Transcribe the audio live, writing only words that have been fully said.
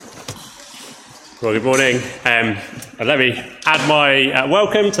Well, good morning. Let me add my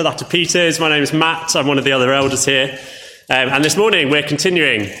welcome to that of Peter's. My name is Matt. I'm one of the other elders here. And this morning we're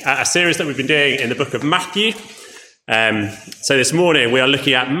continuing a series that we've been doing in the book of Matthew. So this morning we are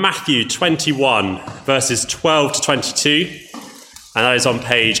looking at Matthew 21, verses 12 to 22. And that is on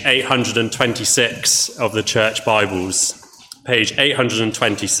page 826 of the Church Bibles. Page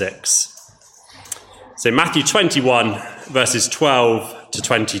 826. So Matthew 21, verses 12 to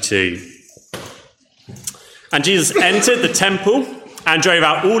 22. And Jesus entered the temple and drove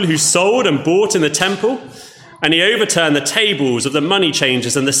out all who sold and bought in the temple, and he overturned the tables of the money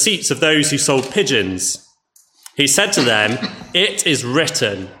changers and the seats of those who sold pigeons. He said to them, "It is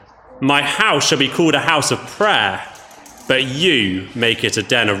written, 'My house shall be called a house of prayer,' but you make it a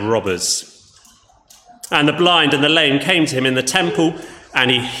den of robbers." And the blind and the lame came to him in the temple,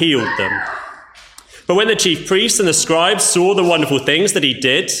 and he healed them. But when the chief priests and the scribes saw the wonderful things that he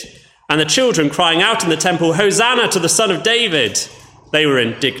did, and the children crying out in the temple, "Hosanna to the Son of David," they were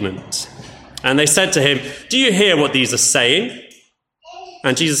indignant. And they said to him, "Do you hear what these are saying?"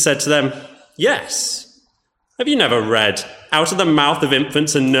 And Jesus said to them, "Yes. Have you never read, 'Out of the mouth of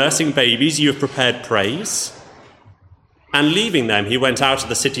infants and nursing babies you have prepared praise'?" And leaving them, he went out of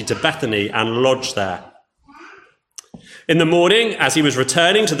the city to Bethany and lodged there. In the morning, as he was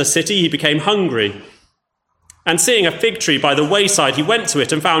returning to the city, he became hungry. And seeing a fig tree by the wayside, he went to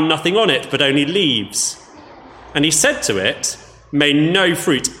it and found nothing on it but only leaves. And he said to it, "May no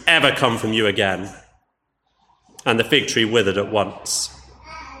fruit ever come from you again." And the fig tree withered at once.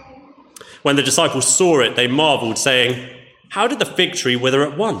 When the disciples saw it, they marveled, saying, "How did the fig tree wither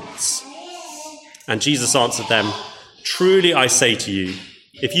at once?" And Jesus answered them, "Truly I say to you,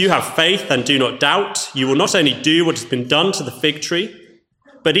 if you have faith and do not doubt, you will not only do what has been done to the fig tree,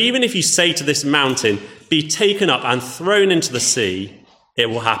 but even if you say to this mountain, 'Be taken up and thrown into the sea,' it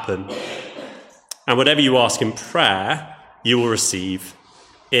will happen. And whatever you ask in prayer, you will receive,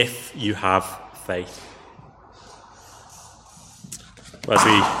 if you have faith." Well, as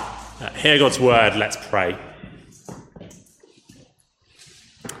we hear God's word, let's pray.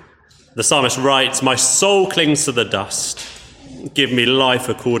 The psalmist writes, "My soul clings to the dust. Give me life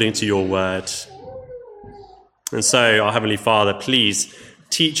according to your word." And so, our Heavenly Father, please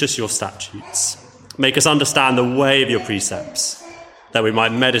teach us your statutes. Make us understand the way of your precepts, that we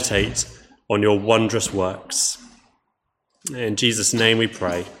might meditate on your wondrous works. In Jesus' name we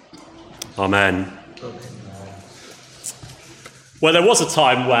pray. Amen. Well, there was a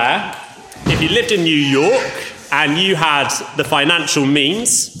time where, if you lived in New York and you had the financial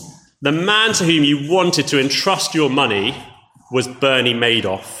means, the man to whom you wanted to entrust your money was Bernie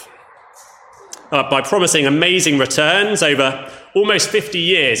Madoff. By promising amazing returns over almost 50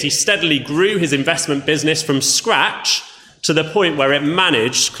 years, he steadily grew his investment business from scratch to the point where it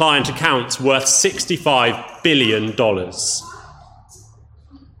managed client accounts worth $65 billion.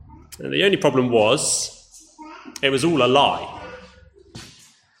 And the only problem was, it was all a lie.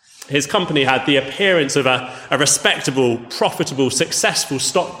 His company had the appearance of a respectable, profitable, successful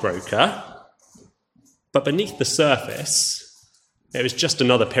stockbroker, but beneath the surface, it was just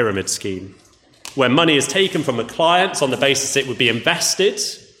another pyramid scheme, where money is taken from the clients on the basis it would be invested,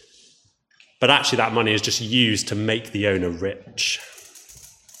 but actually that money is just used to make the owner rich.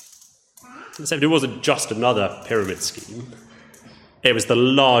 Except it wasn't just another pyramid scheme. It was the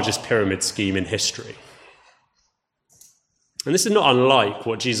largest pyramid scheme in history. And this is not unlike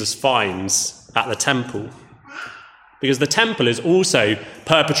what Jesus finds at the temple, because the temple is also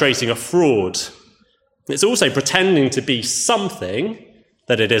perpetrating a fraud. It's also pretending to be something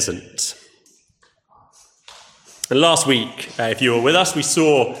that it isn't. And last week, if you were with us, we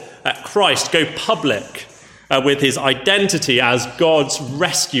saw Christ go public with his identity as God's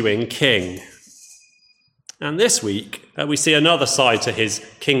rescuing king. And this week, we see another side to his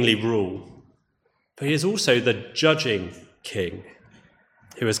kingly rule. But he is also the judging king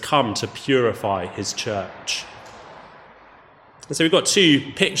who has come to purify his church. And so we've got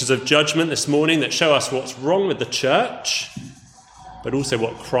two pictures of judgment this morning that show us what's wrong with the church, but also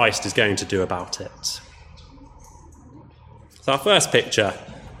what Christ is going to do about it. So our first picture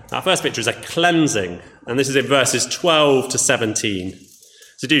is a cleansing, and this is in verses 12 to 17.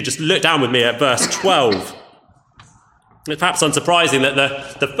 So do just look down with me at verse 12. It's perhaps unsurprising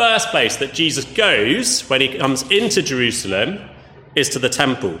that the first place that Jesus goes when he comes into Jerusalem is to the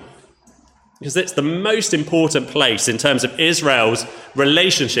temple, because it's the most important place in terms of Israel's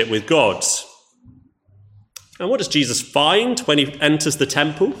relationship with God. And what does Jesus find when he enters the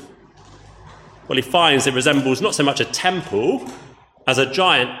temple? Well, he finds it resembles not so much a temple as a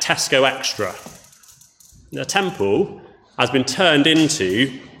giant Tesco Extra. A temple has been turned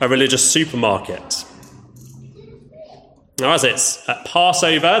into a religious supermarket. Now, as it's at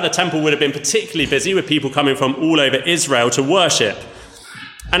Passover, the temple would have been particularly busy with people coming from all over Israel to worship.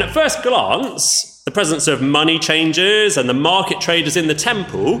 And at first glance, the presence of money changers and the market traders in the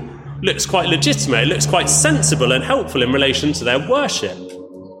temple looks quite legitimate, it looks quite sensible and helpful in relation to their worship.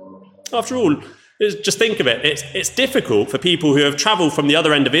 After all, just think of it, it's difficult for people who have travelled from the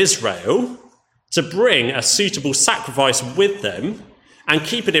other end of Israel to bring a suitable sacrifice with them and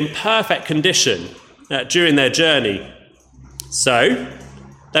keep it in perfect condition during their journey. So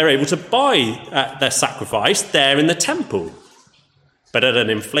they're able to buy their sacrifice there in the temple, but at an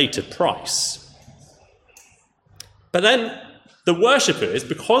inflated price. But then the worshippers,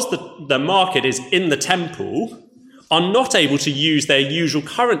 because the market is in the temple, are not able to use their usual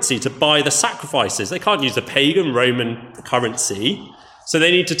currency to buy the sacrifices. They can't use the pagan Roman currency, so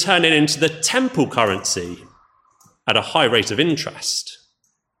they need to turn it into the temple currency at a high rate of interest.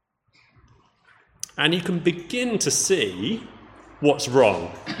 And you can begin to see what's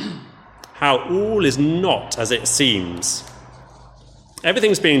wrong, how all is not as it seems.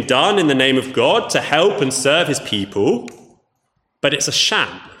 Everything's being done in the name of God to help and serve his people, but it's a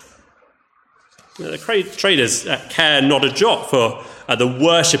sham. The traders care not a jot for the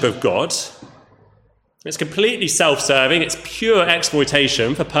worship of God. It's completely self-serving, it's pure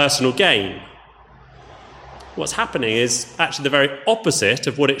exploitation for personal gain. What's happening is actually the very opposite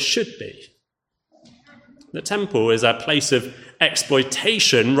of what it should be. The temple is a place of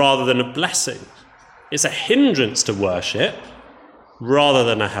exploitation rather than a blessing. It's a hindrance to worship rather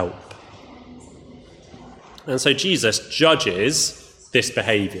than a help. And so Jesus judges this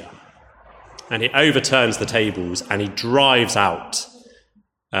behaviour. And he overturns the tables and he drives out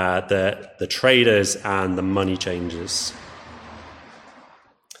the traders and the money changers.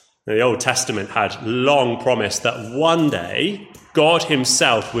 Now, the Old Testament had long promised that one day God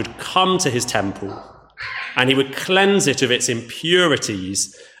himself would come to his temple and he would cleanse it of its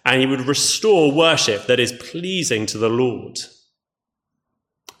impurities and he would restore worship that is pleasing to the Lord.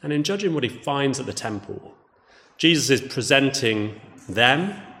 And in judging what he finds at the temple, Jesus is presenting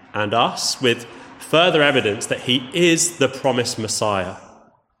them and us with further evidence that he is the promised Messiah.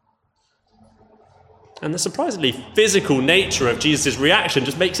 And the surprisingly physical nature of Jesus' reaction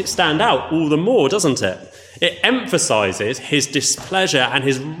just makes it stand out all the more, doesn't it? It emphasises his displeasure and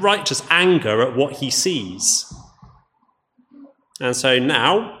his righteous anger at what he sees. And so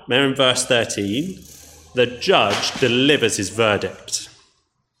now, there in verse 13, the judge delivers his verdict.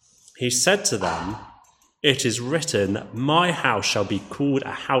 He said to them, "It is written that my house shall be called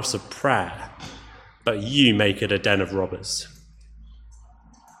a house of prayer, but you make it a den of robbers."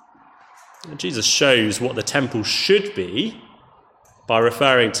 And Jesus shows what the temple should be by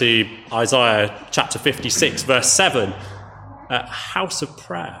referring to Isaiah chapter 56, verse 7, a house of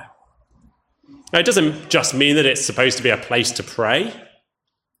prayer. Now, it doesn't just mean that it's supposed to be a place to pray.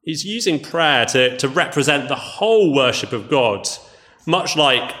 He's using prayer to represent the whole worship of God, much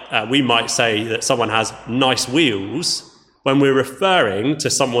like we might say that someone has nice wheels when we're referring to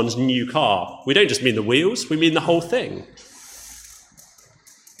someone's new car. We don't just mean the wheels, we mean the whole thing.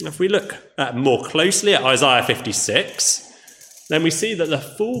 If we look more closely at Isaiah 56, then we see that the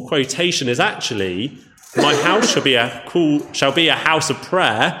full quotation is actually, "My house shall be a house of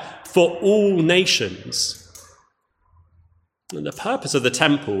prayer for all nations." And the purpose of the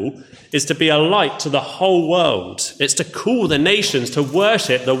temple is to be a light to the whole world. It's to call the nations to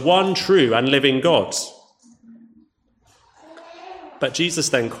worship the one true and living God. But Jesus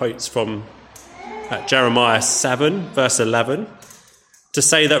then quotes from Jeremiah 7, verse 11, to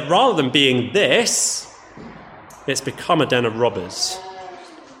say that rather than being this, it's become a den of robbers,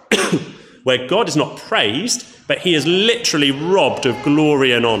 where God is not praised, but he is literally robbed of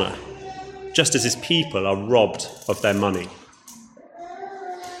glory and honour, just as his people are robbed of their money.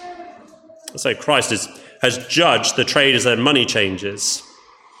 So Christ has judged the traders and money changers.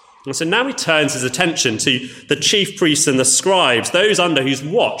 And so now he turns his attention to the chief priests and the scribes, those under whose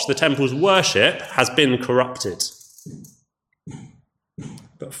watch the temple's worship has been corrupted.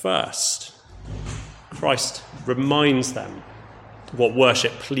 But first, Christ reminds them what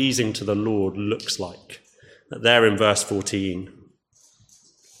worship pleasing to the Lord looks like. There in verse 14.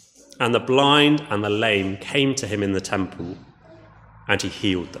 "And the blind and the lame came to him in the temple, and he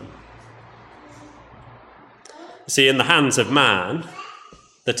healed them." See, in the hands of man,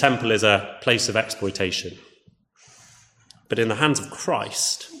 the temple is a place of exploitation. But in the hands of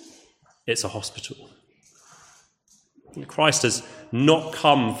Christ, it's a hospital. Christ has not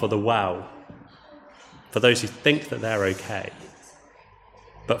come for the well, for those who think that they're okay,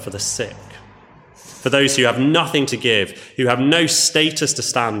 but for the sick. for those who have nothing to give, who have no status to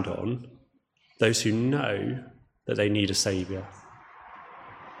stand on, those who know that they need a saviour.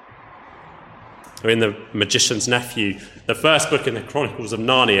 In The Magician's Nephew, the first book in the Chronicles of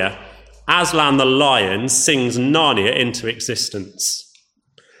Narnia, Aslan the lion sings Narnia into existence.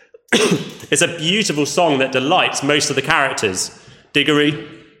 It's a beautiful song that delights most of the characters, Diggory,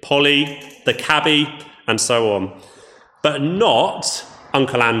 Polly, the cabbie, and so on, but not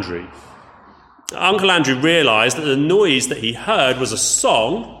Uncle Andrew. Uncle Andrew realised that the noise that he heard was a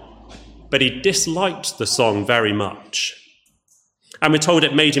song, but he disliked the song very much. And we're told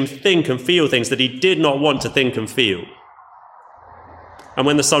it made him think and feel things that he did not want to think and feel. And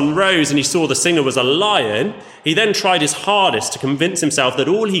when the sun rose and he saw the singer was a lion, he then tried his hardest to convince himself that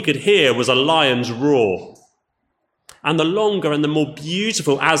all he could hear was a lion's roar. And the longer and the more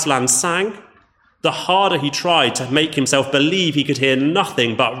beautiful Aslan sang, the harder he tried to make himself believe he could hear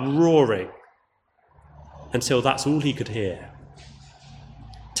nothing but roaring, until that's all he could hear.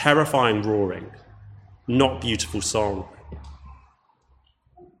 Terrifying roaring, not beautiful song.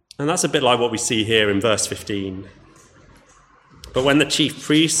 And that's a bit like what we see here in verse 15. But when the chief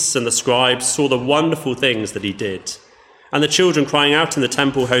priests and the scribes saw the wonderful things that he did, and the children crying out in the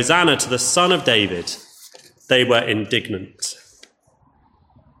temple, "Hosanna to the Son of David," they were indignant.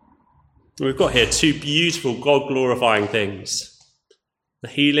 We've got here two beautiful God-glorifying things: the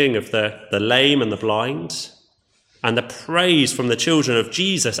healing of the lame and the blind, and the praise from the children of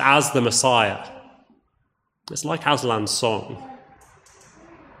Jesus as the Messiah. It's like Aslan's song,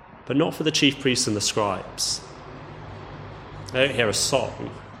 but not for the chief priests and the scribes. They don't hear a song,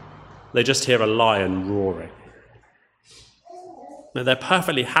 they just hear a lion roaring. Now, they're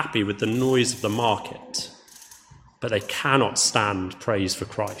perfectly happy with the noise of the market, but they cannot stand praise for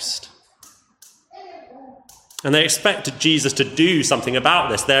Christ. And they expected Jesus to do something about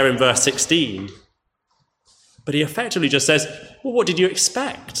this there in verse 16. But he effectively just says, well, what did you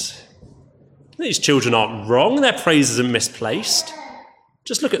expect? These children aren't wrong, their praise isn't misplaced.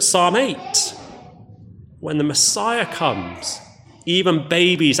 Just look at Psalm 8. When the Messiah comes, even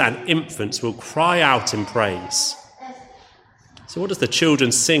babies and infants will cry out in praise. So what does the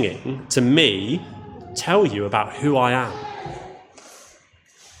children singing to me tell you about who I am?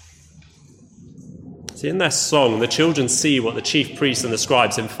 See, in their song, the children see what the chief priests and the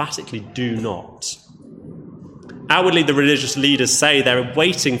scribes emphatically do not. Outwardly, the religious leaders say they're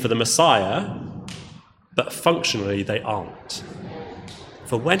waiting for the Messiah, but functionally they aren't.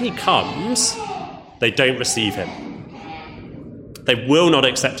 For when he comes, they don't receive him. They will not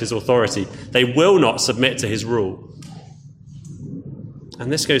accept his authority. They will not submit to his rule.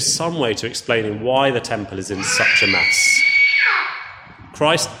 And this goes some way to explaining why the temple is in such a mess.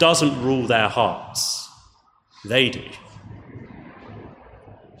 Christ doesn't rule their hearts. They do.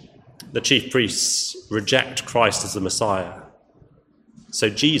 The chief priests reject Christ as the Messiah, so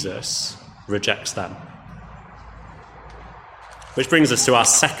Jesus rejects them. Which brings us to our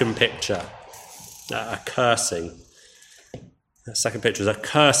second picture, a cursing. The second picture is a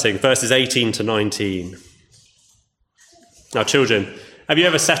cursing, verses 18 to 19. Now, children, have you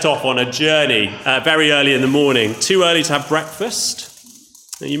ever set off on a journey very early in the morning, too early to have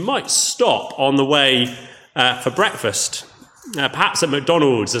breakfast? Now, you might stop on the way for breakfast, perhaps at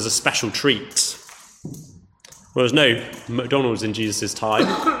McDonald's as a special treat. Well, there's no McDonald's in Jesus' time,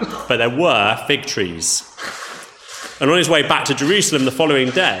 but there were fig trees. And on his way back to Jerusalem the following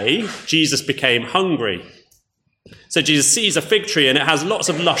day, Jesus became hungry. So Jesus sees a fig tree and it has lots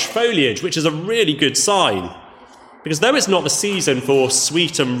of lush foliage, which is a really good sign. Because though it's not the season for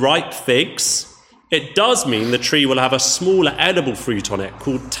sweet and ripe figs, it does mean the tree will have a smaller edible fruit on it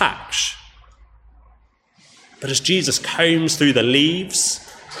called taksh. But as Jesus combs through the leaves,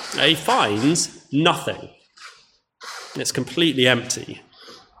 he finds nothing. It's completely empty.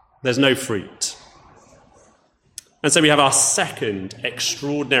 There's no fruit. And so we have our second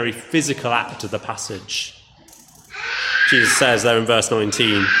extraordinary physical act of the passage. Jesus says there in verse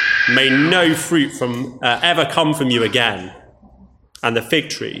 19, "May no fruit ever come from you again." And the fig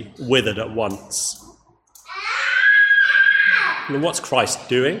tree withered at once. And what's Christ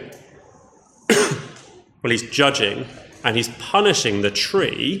doing? Well, he's judging and he's punishing the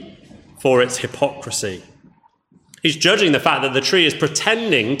tree for its hypocrisy. He's judging the fact that the tree is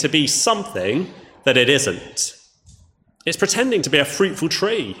pretending to be something that it isn't. It's pretending to be a fruitful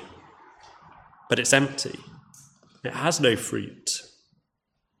tree, but it's empty. It has no fruit.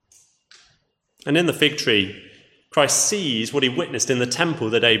 And in the fig tree, Christ sees what he witnessed in the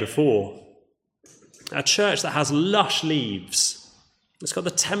temple the day before. A church that has lush leaves. It's got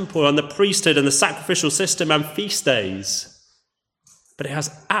the temple and the priesthood and the sacrificial system and feast days. but it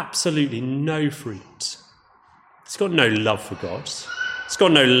has absolutely no fruit. It's got no love for God. It's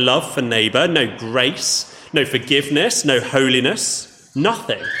got no love for neighbour, no grace, no forgiveness, no holiness,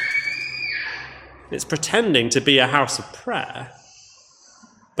 nothing. It's pretending to be a house of prayer,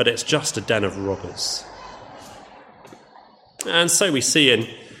 but it's just a den of robbers. And so we see in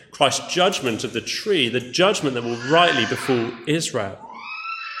Christ's judgment of the tree, the judgment that will rightly befall Israel.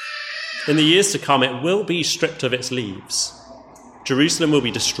 In the years to come, it will be stripped of its leaves. Jerusalem will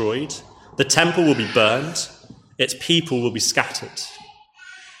be destroyed. The temple will be burned. Its people will be scattered.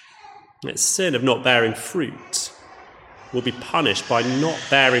 Its sin of not bearing fruit will be punished by not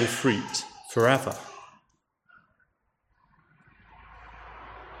bearing fruit forever.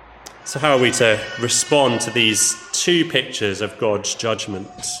 So how are we to respond to these two pictures of God's judgment?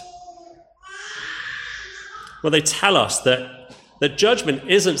 Well, they tell us that judgment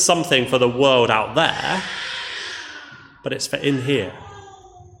isn't something for the world out there, but it's for in here.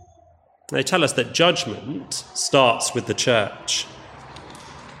 They tell us that judgment starts with the church.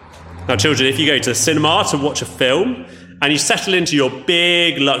 Now, children, if you go to the cinema to watch a film and you settle into your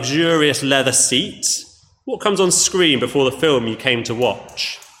big, luxurious leather seat, what comes on screen before the film you came to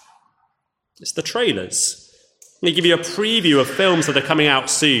watch? It's the trailers. They give you a preview of films that are coming out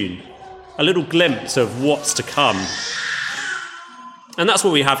soon, a little glimpse of what's to come. And that's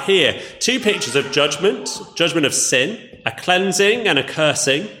what we have here. Two pictures of judgment of sin, a cleansing and a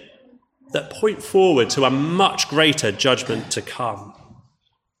cursing, that point forward to a much greater judgment to come.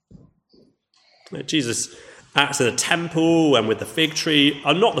 Jesus' acts in the temple and with the fig tree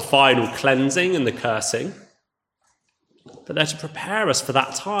are not the final cleansing and the cursing, but they're to prepare us for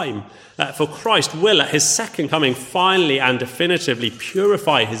that time. For Christ will, at his second coming, finally and definitively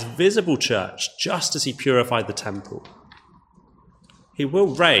purify his visible church, just as he purified the temple. He will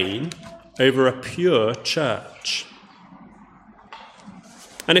reign over a pure church.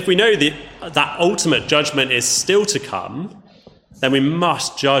 And if we know that ultimate judgment is still to come, then we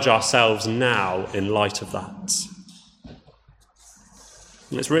must judge ourselves now in light of that.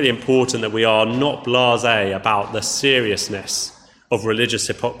 And it's really important that we are not blasé about the seriousness of religious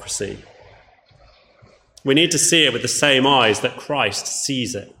hypocrisy. We need to see it with the same eyes that Christ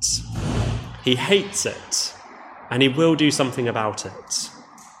sees it. He hates it, and he will do something about it.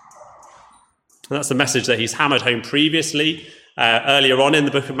 And that's the message that he's hammered home previously, earlier on in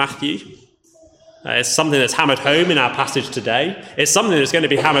the book of Matthew. It's something that's hammered home in our passage today. It's something that's going to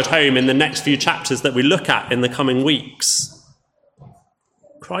be hammered home in the next few chapters that we look at in the coming weeks.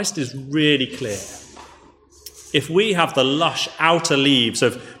 Christ is really clear. If we have the lush outer leaves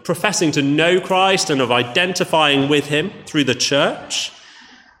of professing to know Christ and of identifying with him through the church,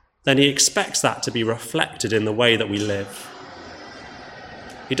 then he expects that to be reflected in the way that we live.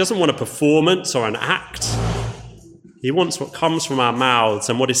 He doesn't want a performance or an act. He wants what comes from our mouths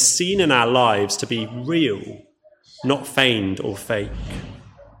and what is seen in our lives to be real, not feigned or fake.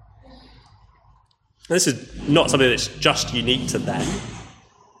 And this is not something that's just unique to them.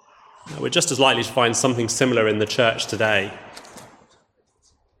 We're just as likely to find something similar in the church today.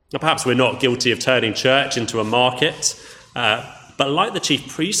 Now, perhaps we're not guilty of turning church into a market, but like the chief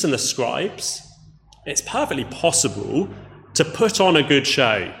priests and the scribes, it's perfectly possible to put on a good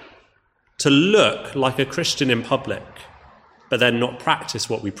show, to look like a Christian in public, but then not practice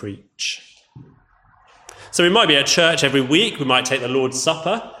what we preach. So we might be at church every week, we might take the Lord's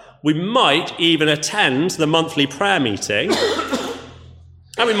Supper, we might even attend the monthly prayer meeting,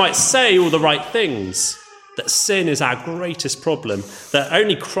 and we might say all the right things, that sin is our greatest problem, that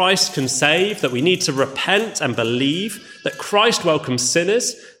only Christ can save, that we need to repent and believe, that Christ welcomes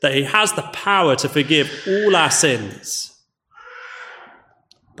sinners, that he has the power to forgive all our sins.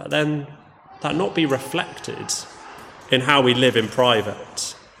 But then that not be reflected in how we live in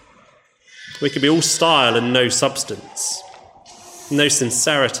private. We could be all style and no substance, no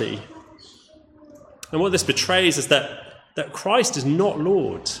sincerity. And what this betrays is that Christ is not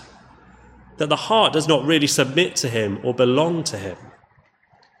Lord, that the heart does not really submit to him or belong to him.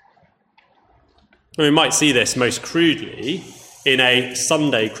 And we might see this most crudely in a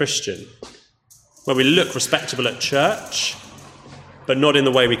Sunday Christian, where we look respectable at church, but not in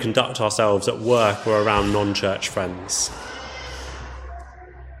the way we conduct ourselves at work or around non-church friends.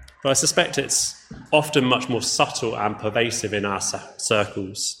 But I suspect it's often much more subtle and pervasive in our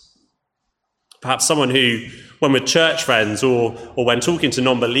circles. Perhaps someone who, when with church friends or when talking to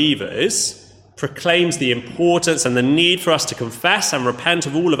non-believers, proclaims the importance and the need for us to confess and repent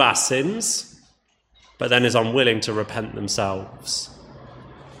of all of our sins, but then is unwilling to repent themselves.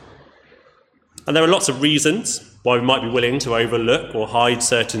 And there are lots of reasons why we might be willing to overlook or hide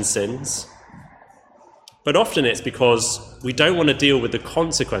certain sins. But often it's because we don't want to deal with the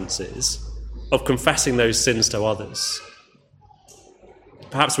consequences of confessing those sins to others.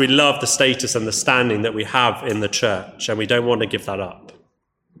 Perhaps we love the status and the standing that we have in the church, and we don't want to give that up.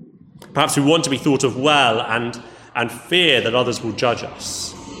 Perhaps we want to be thought of well and fear that others will judge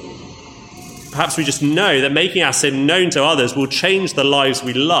us. Perhaps we just know that making our sin known to others will change the lives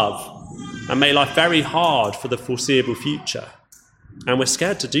we love and make life very hard for the foreseeable future. And we're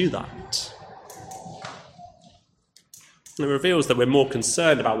scared to do that. It reveals that we're more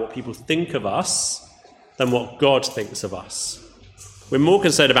concerned about what people think of us than what God thinks of us. We're more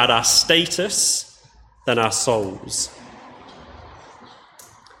concerned about our status than our souls.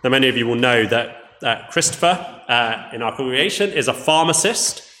 Now, many of you will know that Christopher in our congregation is a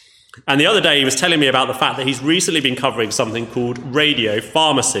pharmacist. And the other day he was telling me about the fact that he's recently been covering something called radio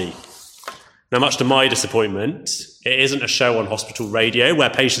pharmacy. Now, much to my disappointment, it isn't a show on hospital radio where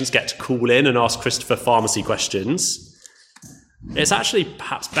patients get to call in and ask Christopher pharmacy questions. It's actually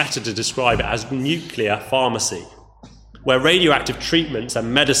perhaps better to describe it as nuclear pharmacy, where radioactive treatments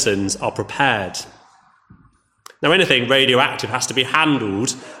and medicines are prepared. Now, anything radioactive has to be handled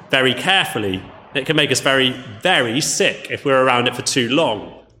very carefully. It can make us very, very sick if we're around it for too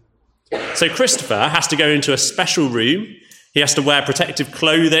long. So Christopher has to go into a special room. He has to wear protective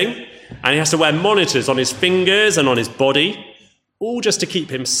clothing, and he has to wear monitors on his fingers and on his body, all just to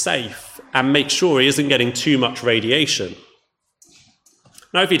keep him safe and make sure he isn't getting too much radiation.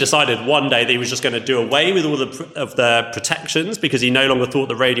 Now, if he decided one day that he was just going to do away with all of the protections because he no longer thought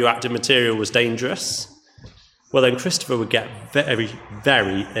the radioactive material was dangerous, well, then Christopher would get very,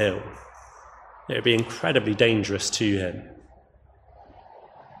 very ill. It would be incredibly dangerous to him.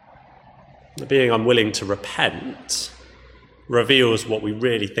 Being unwilling to repent reveals what we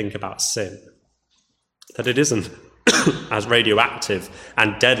really think about sin. That it isn't as radioactive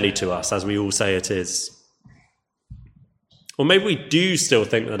and deadly to us as we all say it is. Or maybe we do still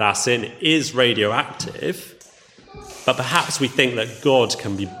think that our sin is radioactive, but perhaps we think that God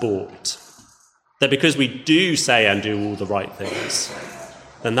can be bought. That because we do say and do all the right things,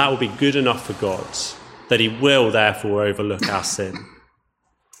 then that will be good enough for God, that he will therefore overlook our sin.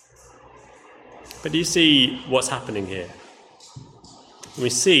 But do you see what's happening here? We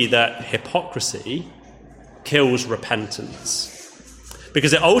see that hypocrisy kills repentance,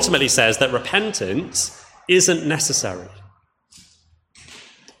 because it ultimately says that repentance isn't necessary.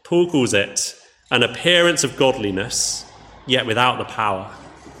 Paul calls it an appearance of godliness, yet without the power.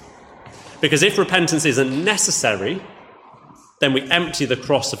 Because if repentance isn't necessary, then we empty the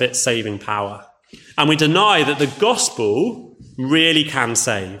cross of its saving power. And we deny that the gospel really can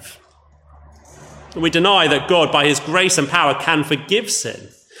save. We deny that God, by his grace and power, can forgive sin.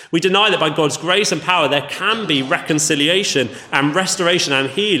 We deny that by God's grace and power, there can be reconciliation and restoration and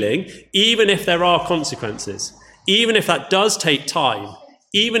healing, even if there are consequences, even if that does take time,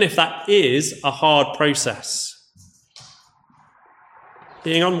 even if that is a hard process.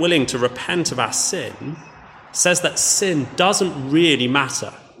 Being unwilling to repent of our sin says that sin doesn't really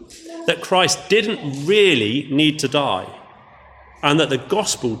matter, that Christ didn't really need to die, and that the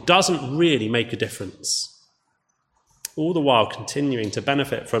gospel doesn't really make a difference. All the while continuing to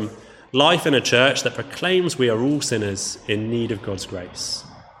benefit from life in a church that proclaims we are all sinners in need of God's grace.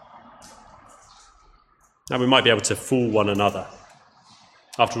 Now, we might be able to fool one another.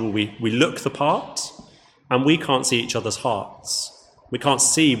 After all, we look the part, and we can't see each other's hearts. We can't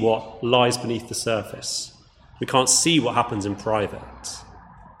see what lies beneath the surface. We can't see what happens in private.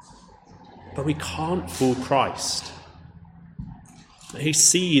 But we can't fool Christ. He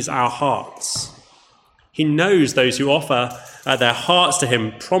sees our hearts. He knows those who offer their hearts to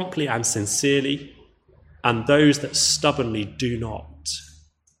him promptly and sincerely, and those that stubbornly do not.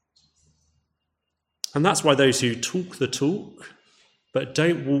 And that's why those who talk the talk, but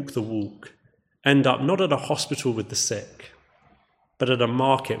don't walk the walk, end up not at a hospital with the sick, but at a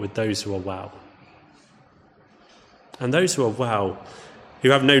market with those who are well. And those who are well, who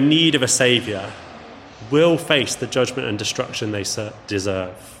have no need of a saviour, will face the judgment and destruction they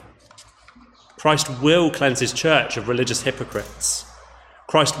deserve. Christ will cleanse his church of religious hypocrites.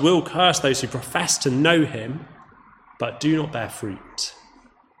 Christ will curse those who profess to know him, but do not bear fruit.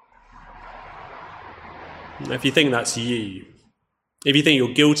 If you think that's you, if you think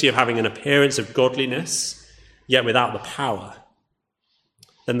you're guilty of having an appearance of godliness, yet without the power,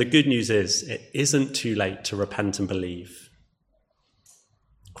 then the good news is it isn't too late to repent and believe.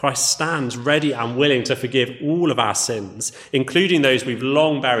 Christ stands ready and willing to forgive all of our sins, including those we've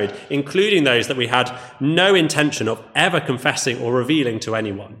long buried, including those that we had no intention of ever confessing or revealing to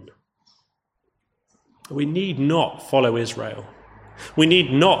anyone. We need not follow Israel. We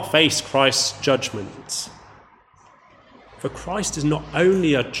need not face Christ's judgment. For Christ is not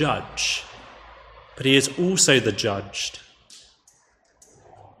only a judge, but he is also the judged.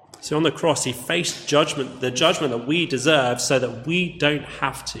 So on the cross, he faced judgment, the judgment that we deserve, so that we don't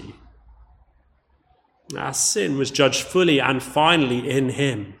have to. Our sin was judged fully and finally in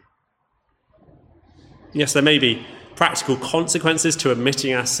him. Yes, there may be practical consequences to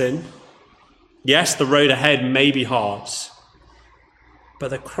admitting our sin. Yes, the road ahead may be hard. But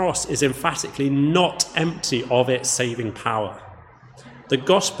the cross is emphatically not empty of its saving power. The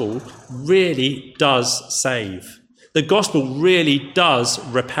gospel really does save. The gospel really does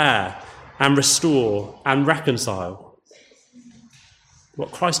repair and restore and reconcile.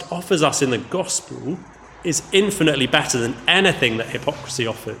 What Christ offers us in the gospel is infinitely better than anything that hypocrisy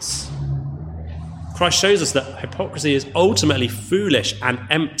offers. Christ shows us that hypocrisy is ultimately foolish and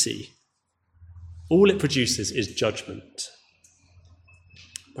empty. All it produces is judgment.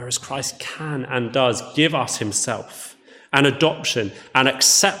 Whereas Christ can and does give us himself, and adoption, and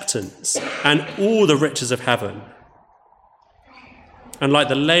acceptance, and all the riches of heaven. And like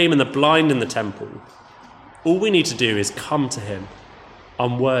the lame and the blind in the temple, all we need to do is come to him,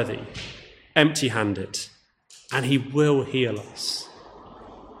 unworthy, empty-handed, and he will heal us.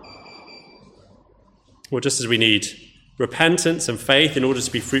 Well, just as we need repentance and faith in order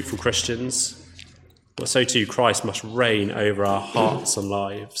to be fruitful Christians, well, so too Christ must reign over our hearts and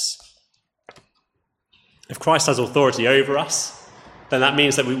lives. If Christ has authority over us, then that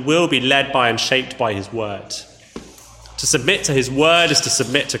means that we will be led by and shaped by his word. To submit to his word is to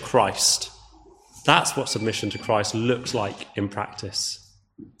submit to Christ. That's what submission to Christ looks like in practice.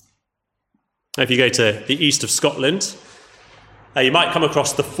 If you go to the east of Scotland, you might come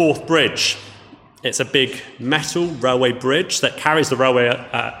across the Forth Bridge. It's a big metal railway bridge that carries the railway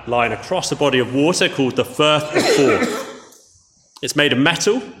line across a body of water called the Firth of Forth. It's made of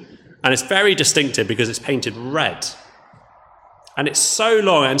metal, and it's very distinctive because it's painted red. And it's so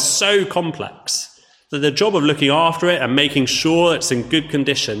long and so complex that the job of looking after it and making sure it's in good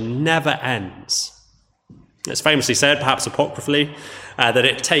condition never ends. It's famously said, perhaps apocryphally, that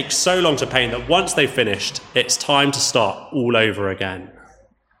it takes so long to paint that once they've finished, it's time to start all over again.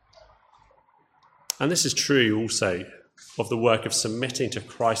 And this is true also of the work of submitting to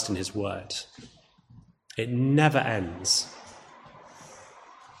Christ and his word. It never ends.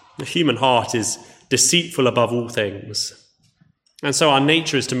 The human heart is deceitful above all things. And so our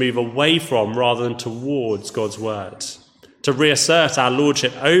nature is to move away from rather than towards God's word, to reassert our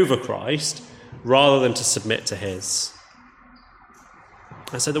lordship over Christ rather than to submit to his.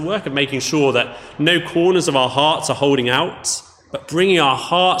 And so the work of making sure that no corners of our hearts are holding out, but bringing our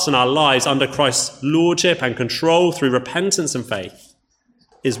hearts and our lives under Christ's lordship and control through repentance and faith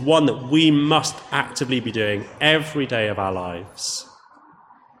is one that we must actively be doing every day of our lives.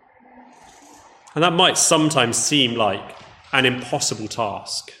 And that might sometimes seem like an impossible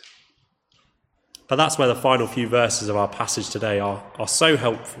task. But that's where the final few verses of our passage today are so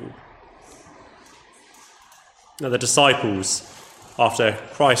helpful. Now, the disciples, after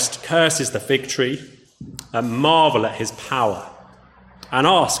Christ curses the fig tree, marvel at his power and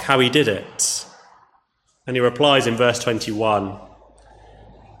ask how he did it. And he replies in verse 21,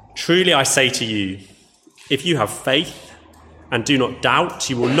 "Truly I say to you, if you have faith and do not doubt,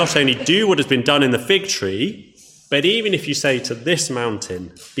 you will not only do what has been done in the fig tree, but even if you say to this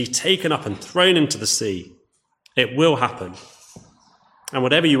mountain, be taken up and thrown into the sea, it will happen. And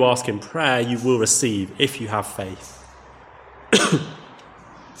whatever you ask in prayer, you will receive if you have faith."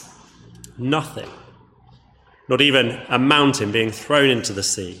 Nothing, not even a mountain being thrown into the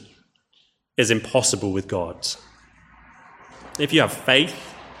sea, is impossible with God. If you have faith,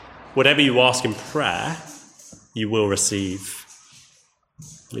 whatever you ask in prayer, you will receive.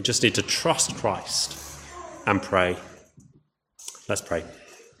 We just need to trust Christ and pray. Let's pray.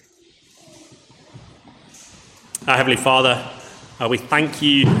 Our Heavenly Father, we thank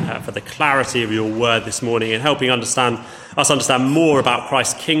you for the clarity of your word this morning and helping us understand more about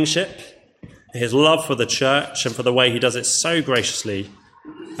Christ's kingship, his love for the church, and for the way he does it so graciously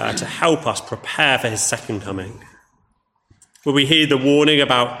to help us prepare for his second coming. Would we heed the warning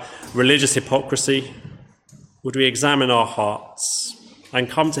about religious hypocrisy? Would we examine our hearts and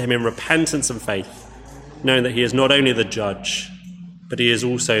come to him in repentance and faith, knowing that he is not only the judge, but he is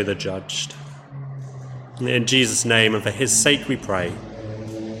also the judged? In Jesus' name and for his sake we pray.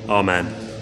 Amen.